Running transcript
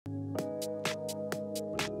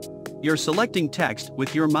You're selecting text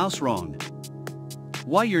with your mouse wrong.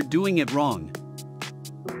 Why you're doing it wrong.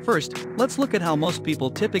 First, let's look at how most people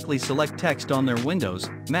typically select text on their Windows,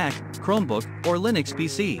 Mac, Chromebook, or Linux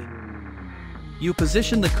PC. You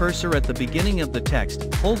position the cursor at the beginning of the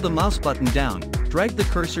text, hold the mouse button down, drag the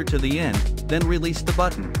cursor to the end, then release the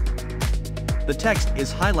button. The text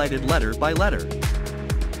is highlighted letter by letter.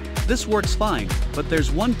 This works fine, but there's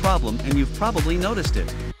one problem and you've probably noticed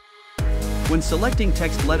it. When selecting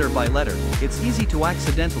text letter by letter, it's easy to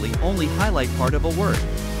accidentally only highlight part of a word.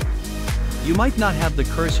 You might not have the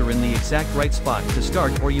cursor in the exact right spot to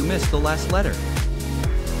start, or you miss the last letter.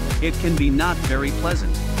 It can be not very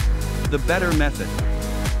pleasant. The better method.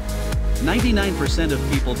 99%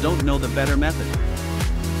 of people don't know the better method.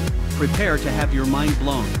 Prepare to have your mind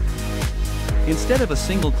blown. Instead of a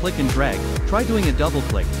single click and drag, try doing a double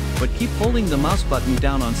click, but keep holding the mouse button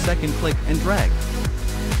down on second click and drag.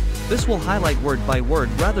 This will highlight word by word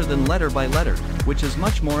rather than letter by letter, which is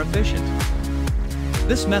much more efficient.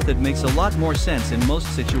 This method makes a lot more sense in most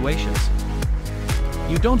situations.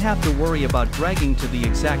 You don't have to worry about dragging to the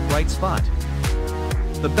exact right spot.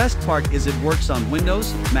 The best part is it works on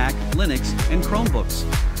Windows, Mac, Linux, and Chromebooks.